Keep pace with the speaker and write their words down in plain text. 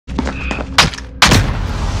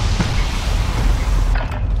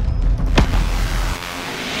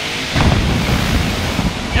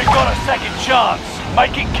second chance.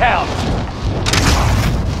 Make it count.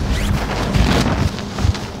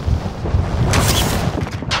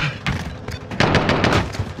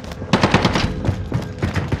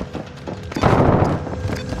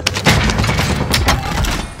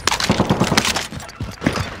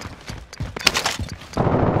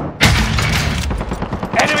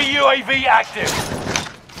 Enemy UAV active.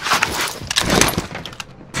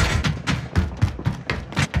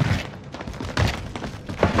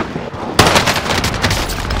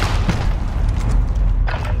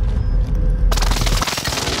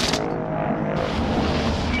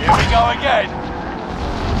 Go again.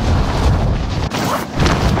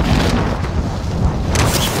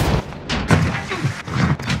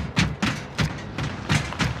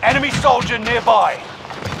 Enemy soldier nearby.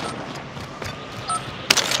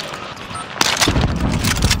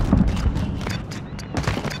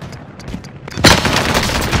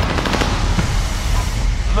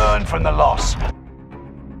 Learn from the loss.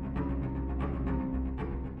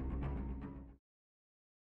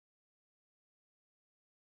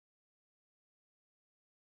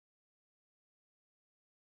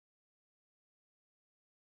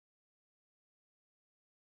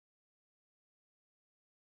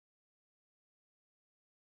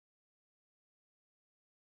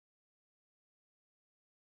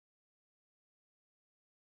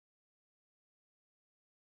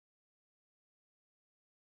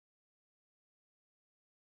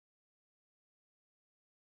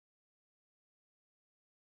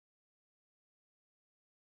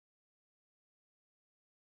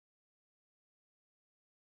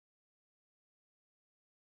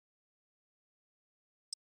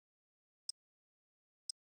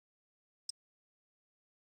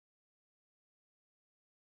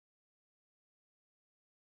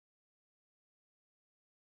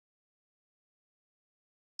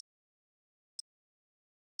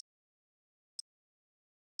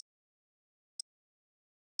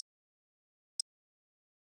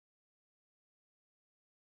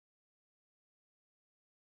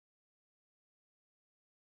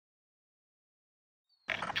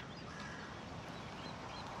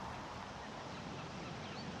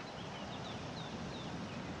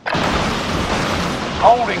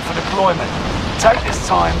 Holding for deployment. Take this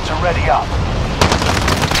time to ready up.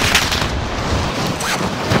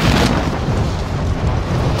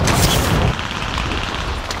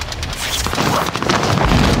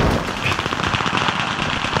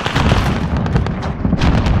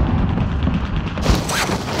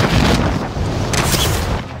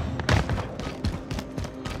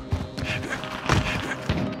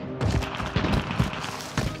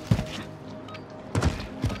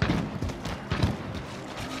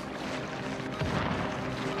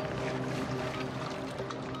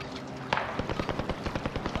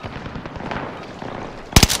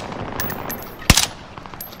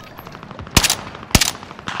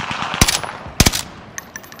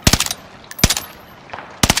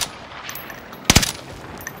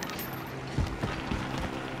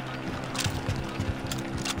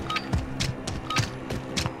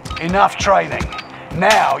 Enough training.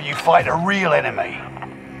 Now you fight a real enemy.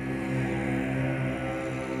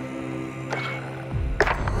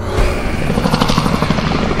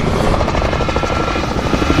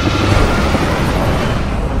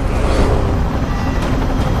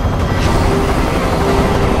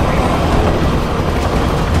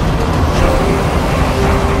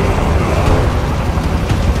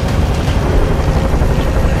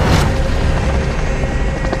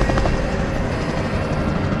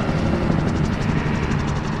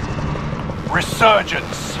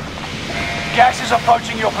 Resurgence. Gas is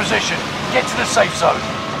approaching your position. Get to the safe zone.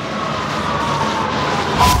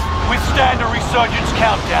 Withstand a resurgence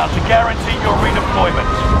countdown to guarantee your redeployment.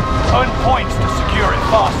 Earn points to secure it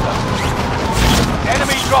faster.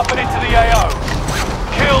 Enemy dropping into the AO.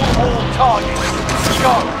 Kill all targets.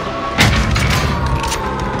 Go.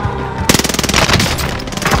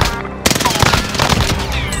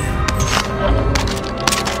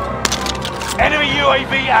 Enemy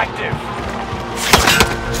UAV active.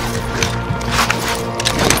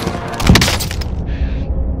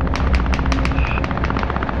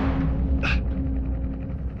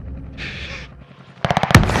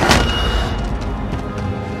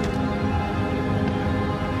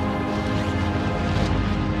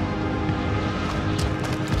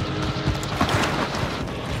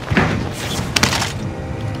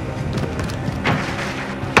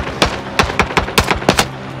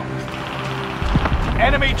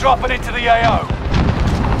 Enemy dropping into the AO.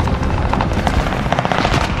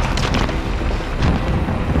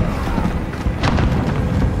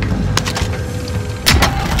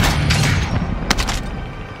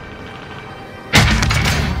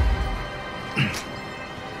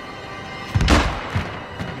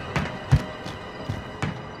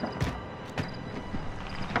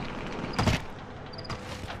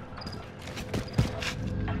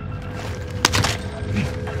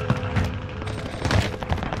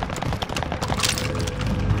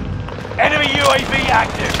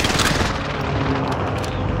 active.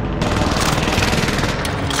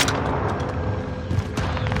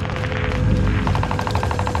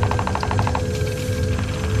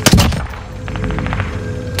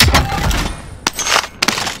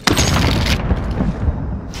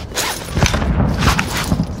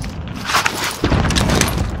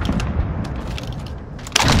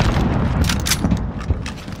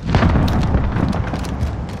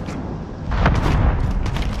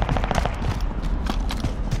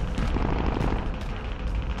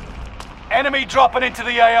 Enemy dropping into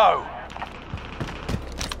the AO.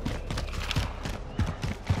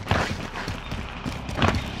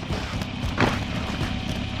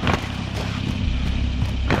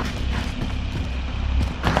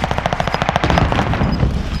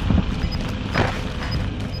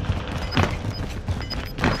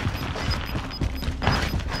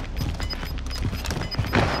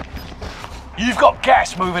 You've got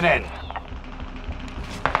gas moving in.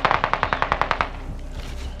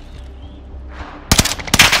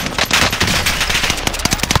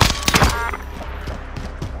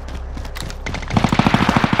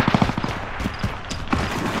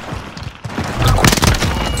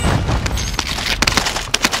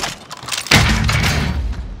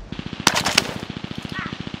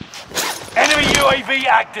 Enemy UAV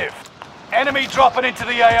active. Enemy dropping into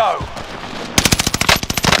the AO.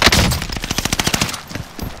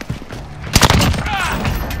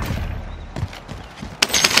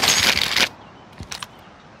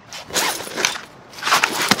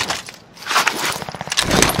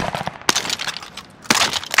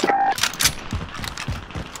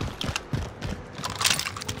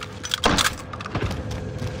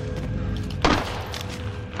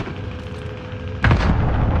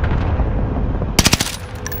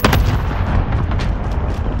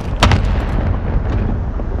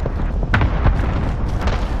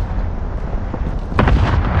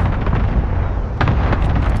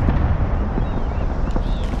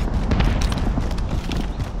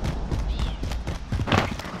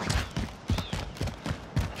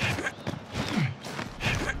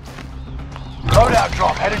 Loadout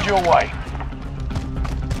drop headed your way.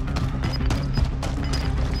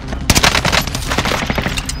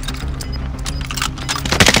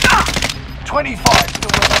 Ah! 25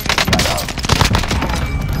 still remaining.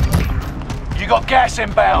 You got gas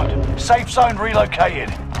inbound. Safe zone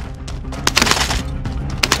relocated.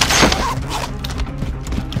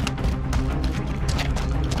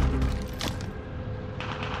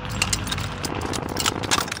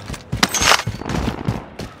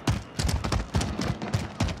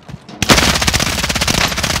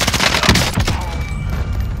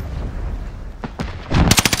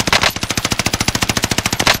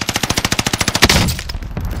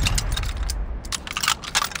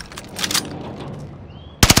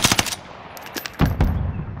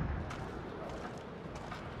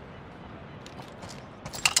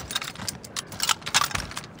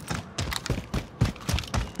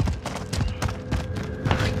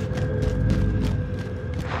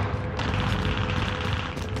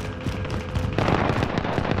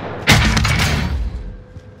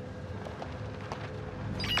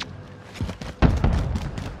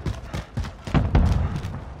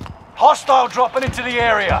 Hostile dropping into the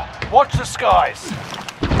area. Watch the skies.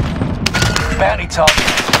 Bounty target.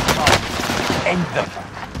 End them.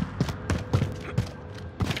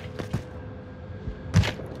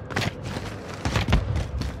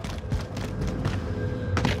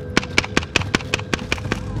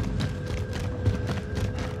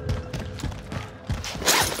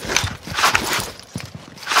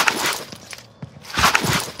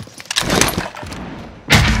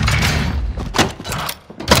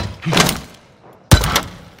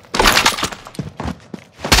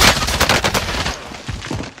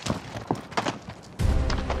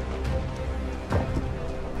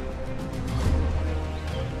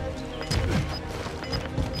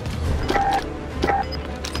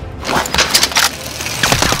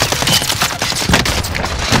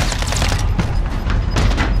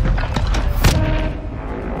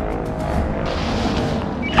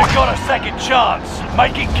 Got a second chance.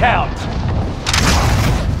 Make it count.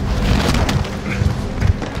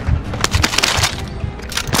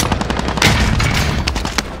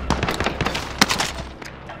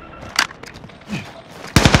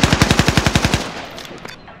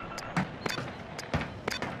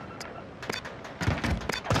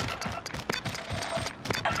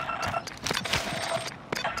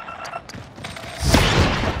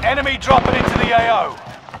 Enemy dropping into the AO.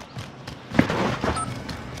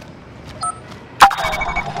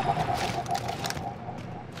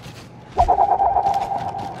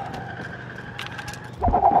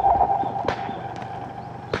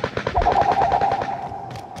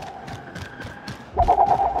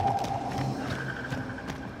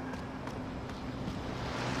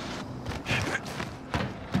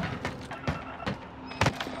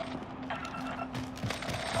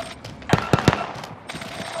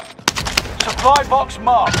 Supply box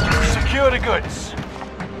marked. Secure the goods.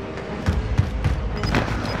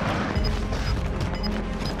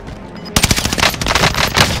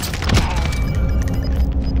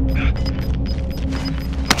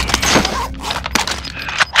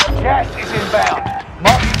 Gas is inbound.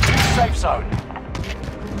 Marking the new safe zone.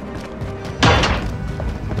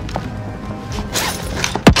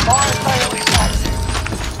 Fire sale is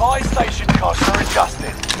active. Buy station costs are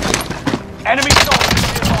adjusted. Enemy soldiers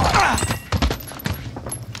nearby.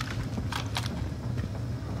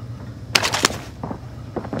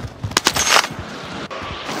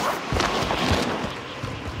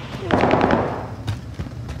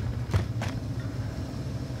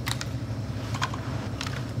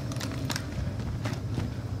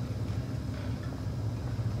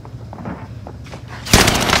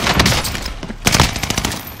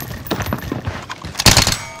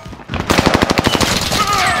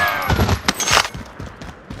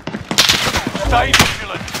 Stay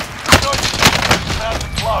vigilant. Soldiers about to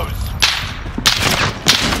close.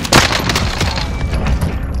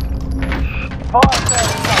 Fire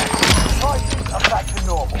sale safe. Prices are back to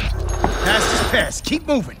normal. Past is past. Keep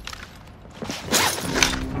moving.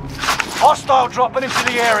 Hostile dropping into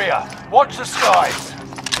the area. Watch the skies.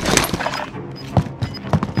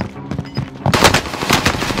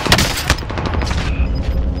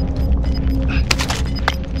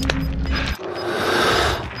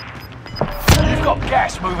 You've got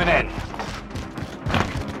gas moving in.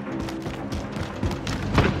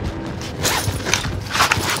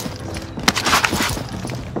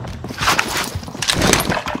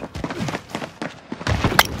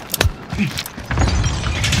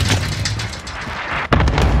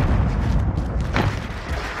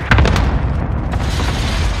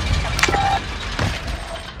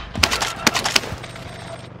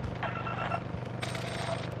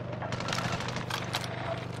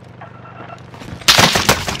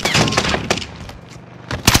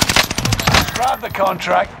 Grab the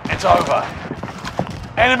contract, it's over.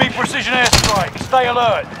 Enemy precision airstrike, stay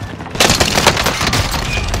alert.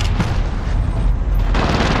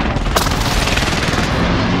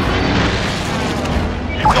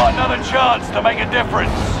 You've got another chance to make a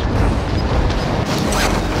difference.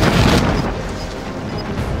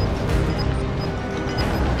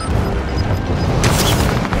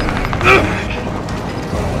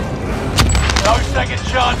 No second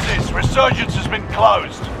chances, resurgence has been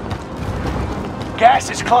closed.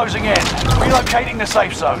 Gas is closing in. Relocating the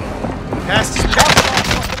safe zone. Past is past.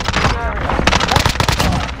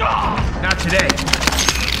 Not today.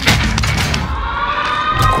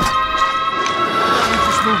 We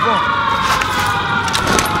just move on.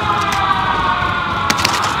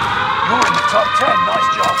 You're in the top 10. Nice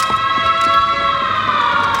job.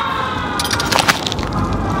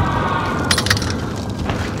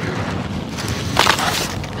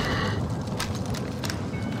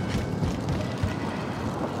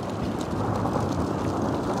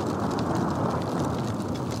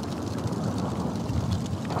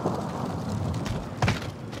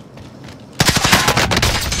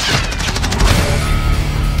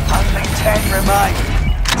 Only 10 remain.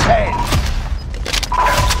 10.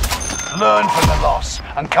 Learn from the loss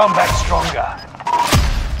and come back stronger.